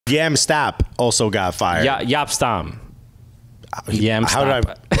Yam Stap also got fired. Yap Stam. Yam How did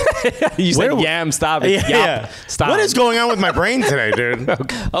Stop. You said Yam Stop. Yeah. Stop. What is going on with my brain today, dude?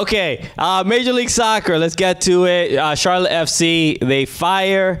 Okay, Major League Soccer. Let's get to it. Charlotte FC. They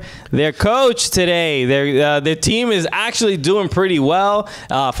fire their coach today. Their team is actually doing pretty well.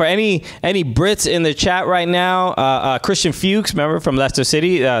 For any Brits in the chat right now, Christian Fuchs, remember from Leicester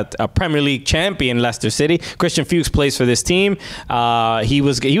City, a Premier League champion, Leicester City. Christian Fuchs plays for this team. He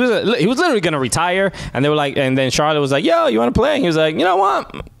was literally going to retire, and they were like, and then Charlotte was like, "Yo, you want to play?" And he was like, "You know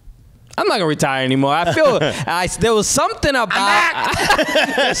what? I'm not gonna retire anymore. I feel there was something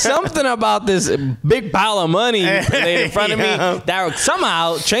about this big pile of money laid in front of me that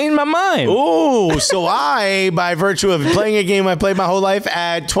somehow changed my mind." Ooh, so I, by virtue of playing a game I played my whole life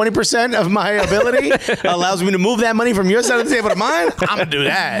at 20% of my ability, allows me to move that money from your side of the table to mine. I'm gonna do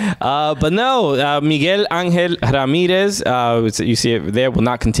that. But no, Miguel Angel Ramirez, you see it there, will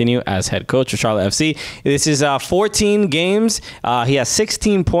not continue as head coach of Charlotte FC. This is 14 games. He has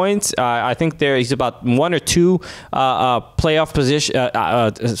 16 points. I think he's about 1 or 2 playoff position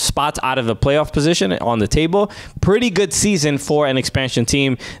spots out of the playoff position on the table. Pretty good season for an expansion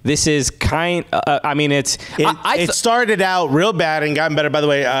team. This is it started out real bad and gotten better. By the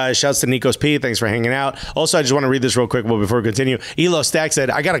way, shouts to Nikos P. Thanks for hanging out. Also, I just want to read this real quick before we continue. Elo Stack said,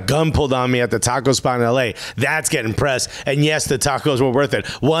 "I got a gun pulled on me at the taco spot in LA. That's getting pressed. And yes, the tacos were worth it.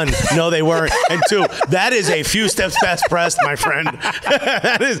 1, no, they weren't. And 2, that is a few steps past pressed, my friend.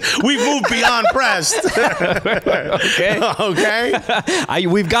 We've moved beyond pressed." Okay. Okay.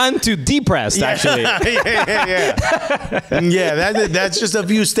 We've gone to depressed, actually. Yeah, that's just a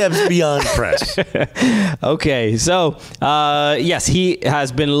few steps beyond press. Okay, so yes, he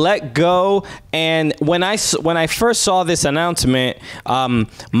has been let go. And when I first saw this announcement,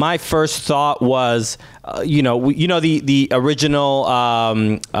 my first thought was, the original,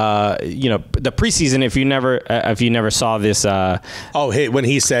 the preseason. If you never saw this, when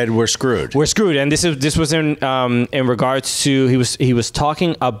he said we're screwed, and this was in regards to he was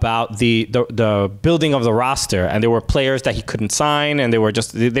talking about the building of the roster, and there were players that he couldn't sign, and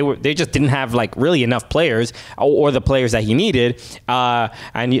they just didn't have like really enough players or the players that he needed,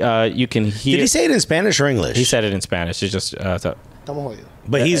 and you can hear. Did he say it in Spanish or English? He said it in Spanish. It's just.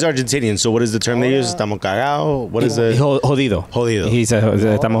 But he's Argentinian, so what is the term they use? Estamos cagados? What is it? Jodido. He said,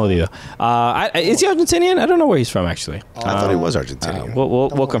 estamos jodido. Is he Argentinian? I don't know where he's from, actually. I thought he was Argentinian.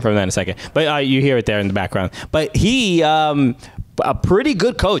 We'll confirm that in a second. But you hear it there in the background. But he, a pretty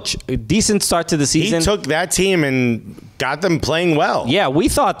good coach. Decent start to the season. He took that team and got them playing well. Yeah, we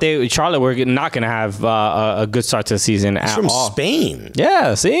thought Charlotte were not going to have a good start to the season at all. He's from Spain.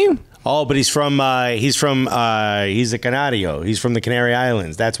 Yeah, see? Oh, but he's a Canario. He's from the Canary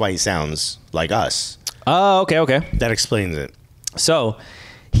Islands. That's why he sounds like us. Oh, okay. That explains it. So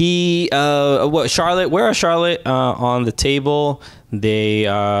Charlotte, where are Charlotte on the table? They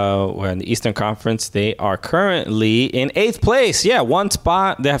were in the Eastern Conference. They are currently in 8th place. Yeah, 1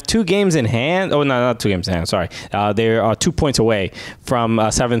 spot. They have 2 games in hand. Oh, no, not 2 games in hand. Sorry. They are 2 points away from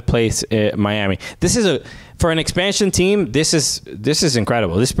 7th place Miami. This is for an expansion team. This is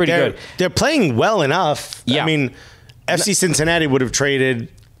incredible. This is pretty good. They're playing well enough. Yeah. I mean, FC Cincinnati would have traded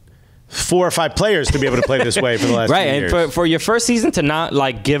 4 or 5 players to be able to play this way for the last 2 years. And for your first season to not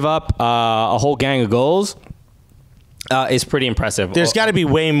like give up a whole gang of goals is pretty impressive. There's got to be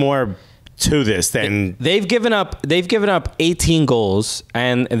way more to this than they've given up 18 goals,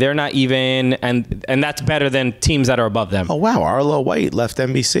 and they're not even and that's better than teams that are above them. Oh wow, Arlo White left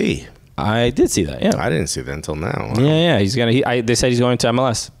NBC. I did see that. Yeah, I didn't see that until now. Wow. Yeah. He's gonna. They said he's going to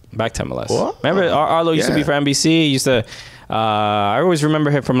MLS. Back to MLS. What? Remember, Arlo used to be for NBC. He used to. I always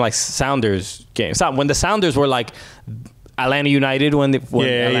remember him from like Sounders games. When the Sounders were like Atlanta United when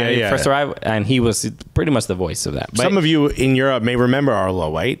Atlanta first arrived, and he was pretty much the voice of that. But some of you in Europe may remember Arlo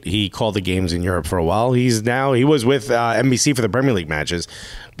White. He called the games in Europe for a while. He was with NBC for the Premier League matches,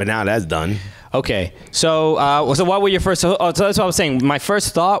 but now that's done. Okay, so what were your first? So that's what I was saying. My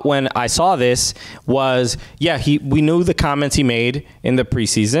first thought when I saw this was, we knew the comments he made in the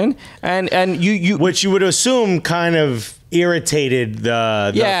preseason, and you which you would assume kind of irritated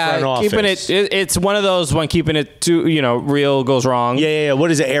the front office. Keeping it's one of those when keeping it too real goes wrong. Yeah. What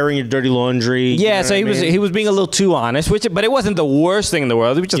is it? Airing your dirty laundry. Yeah, so he was being a little too honest, but it wasn't the worst thing in the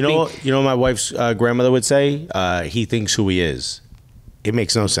world. It was just you know what my wife's grandmother would say? He thinks who he is. It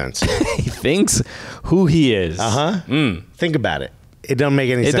makes no sense. He thinks who he is. Think about it. it doesn't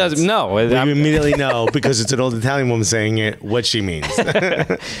make any sense. It doesn't. No, we immediately know because it's an old Italian woman saying it what she means.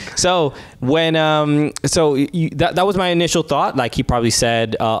 So when that was my initial thought. Like he probably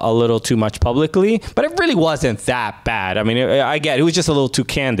said a little too much publicly, but it really wasn't that bad. I mean, I get it was just a little too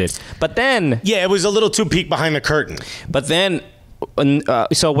candid. But then it was a little too peek behind the curtain. But then,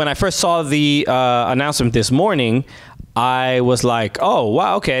 so when I first saw the announcement this morning, I was like, oh,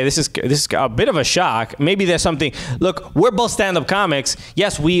 wow, okay, this is a bit of a shock. Maybe there's something. Look, we're both stand-up comics.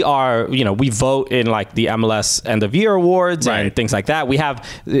 Yes, we are, we vote in like the MLS end of year awards and things like that. We have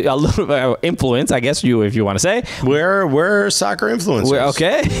a little bit of influence, I guess if you want to say. We're soccer influencers.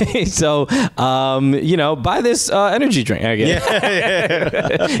 Okay. So, buy this energy drink, I guess.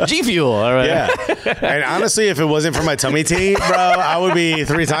 Yeah. G Fuel. All right. Yeah. And honestly, if it wasn't for my tummy tea, bro, I would be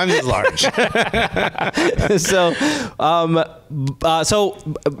 3 times as large. But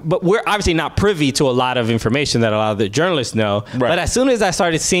we're obviously not privy to a lot of information that a lot of the journalists know. Right. But as soon as I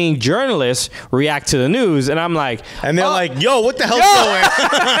started seeing journalists react to the news, and I'm like, and they're like, "Yo, what the hell's going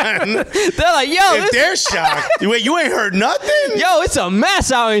on?" They're like, "Yo," if they're shocked. Wait, you ain't heard nothing? Yo, it's a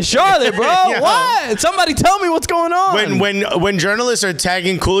mess out in Charlotte, bro. What? Somebody tell me what's going on. When journalists are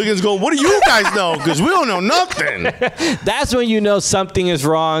tagging Cooligans, going, "What do you guys know?" Because we don't know nothing. That's when you know something is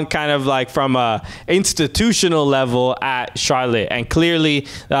wrong, kind of like from a institutional level at Charlotte, and clearly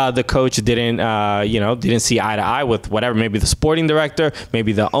the coach didn't see eye to eye with whatever. Maybe the sporting director,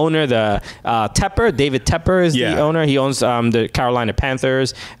 maybe the owner, David Tepper is the owner. He owns the Carolina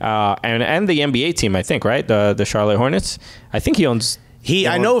Panthers and the NBA team, I think, right? The Charlotte Hornets. I think he owns.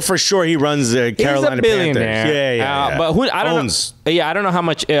 I know for sure he runs the Carolina Panthers. Yeah. But I don't know. Yeah, I don't know how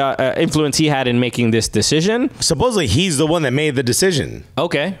much influence he had in making this decision. Supposedly, he's the one that made the decision.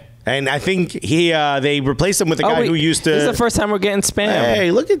 Okay. And I think they replaced him with a guy who used to. This is the first time we're getting spam. Hey,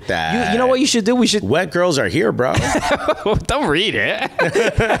 look at that! You know what you should do? We should. Wet girls are here, bro. Don't read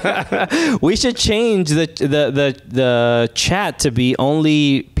it. We should change the chat to be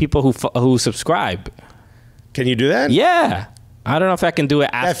only people who subscribe. Can you do that? Yeah, I don't know if I can do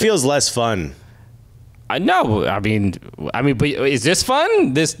it after. That feels less fun. No, I mean, but is this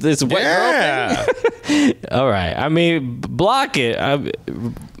fun? This wet girl thing? All right. I mean, block it.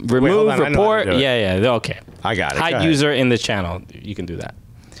 Remove report. Yeah. Okay. I got it. Hide user in the channel. You can do that.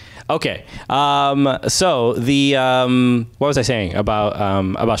 Okay. So the what was I saying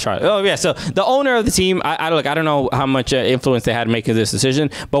about Charlotte? Oh yeah. So the owner of the team. I don't know how much influence they had in making this decision,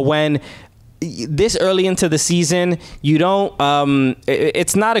 but when this early into the season, you don't.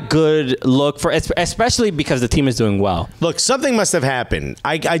 It's not a good look for, especially because the team is doing well. Look, something must have happened.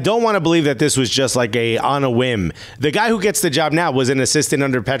 I don't want to believe that this was just like on a whim. The guy who gets the job now was an assistant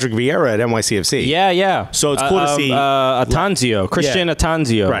under Patrick Vieira at NYCFC. Yeah. So it's cool to see Atanzio, Christian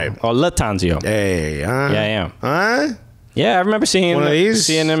Atanzio, right? Or Latanzio. Hey, yeah. Yeah, I remember seeing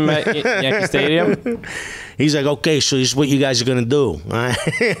him at Yankee Stadium. He's like, okay, so this is what you guys are going to do. All right?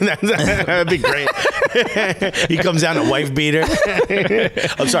 That'd be great. He comes down a wife beater.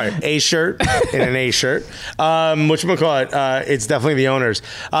 I'm sorry, A shirt and an A shirt. Whatchamacallit? It's definitely the owners.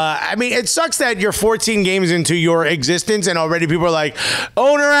 I mean, it sucks that you're 14 games into your existence and already people are like,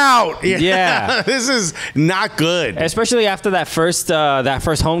 owner out. Yeah. This is not good. Especially after that first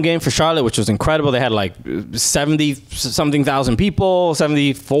home game for Charlotte, which was incredible. They had like 70-something thousand people,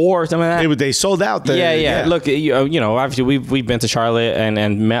 74, something like that. They sold out. Yeah. Look, obviously we've been to Charlotte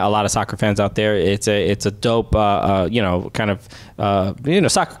and met a lot of soccer fans out there. It's a dope, kind of,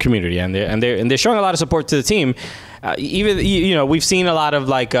 soccer community, and they're showing a lot of support to the team. Even we've seen a lot of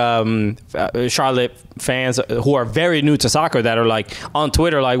like Charlotte fans who are very new to soccer that are like on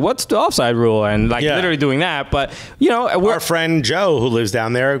Twitter like, what's the offside rule, and like literally doing that. But our friend Joe who lives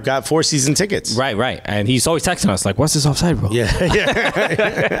down there got 4 season tickets. Right, and he's always texting us like, what's this offside rule?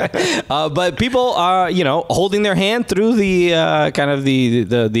 Yeah. But people are holding their hand through the kind of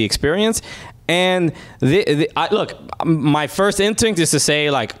the experience. And look, my first instinct is to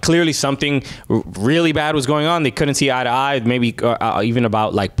say, like, clearly something really bad was going on. They couldn't see eye to eye, maybe even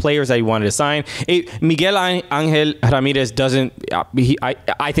about, like, players that he wanted to sign. Miguel Angel Ramirez doesn't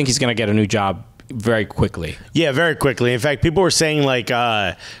I think he's going to get a new job very quickly. Yeah, very quickly. In fact, people were saying, like,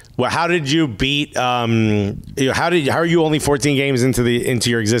 well, how did you beat? How are you only 14 games into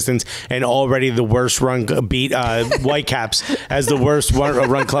your existence and already the worst run beat Whitecaps as the worst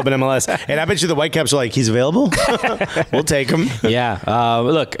run club in MLS? And I bet you the Whitecaps are like, he's available. We'll take him. Yeah.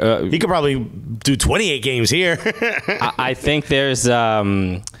 Look, he could probably do 28 games here. I think there's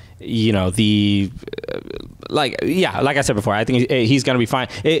like I said before, I think he's going to be fine.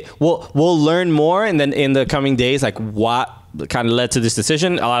 We'll learn more, and then in the coming days, like what kind of led to this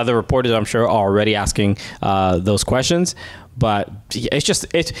decision. A lot of the reporters, I'm sure, are already asking those questions. But it's just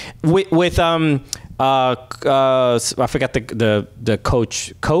with I forgot the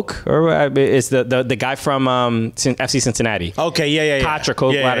coach Coke, or is the guy from FC Cincinnati. Okay, yeah. Koch or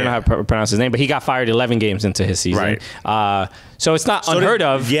Coke. I don't know how to pronounce his name, but he got fired 11 games into his season. Right. So it's not unheard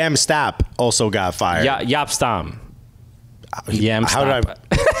of. Yam Stap also got fired. Yap Stam. Yam How Stop. did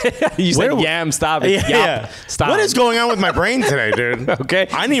I? You said Yam Stop. Yeah. Stop. What is going on with my brain today, dude? Okay.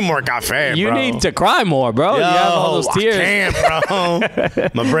 I need more cafe, You bro. need to cry more, bro. You have all those tears. I can't, bro.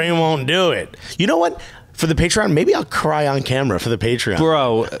 My brain won't do it. You know what? For the Patreon, maybe I'll cry on camera for the Patreon.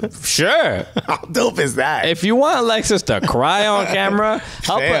 Bro, sure. How dope is that? If you want Alexis to cry on camera,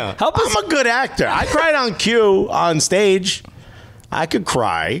 help us. I'm a good actor. I cried on cue on stage. I could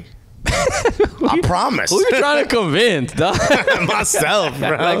cry. I promise. Who you trying to convince, dog? Myself,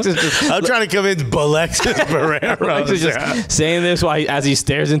 bro. Alexis I'm trying to convince Alexis Barrera. Alexis just saying this as he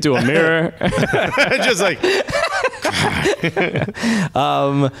stares into a mirror. Just like.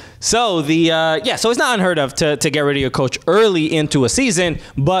 So so it's not unheard of to get rid of your coach early into a season,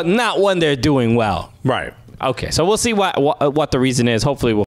 but not when they're doing well. Right. Okay, so we'll see what the reason is. Hopefully we'll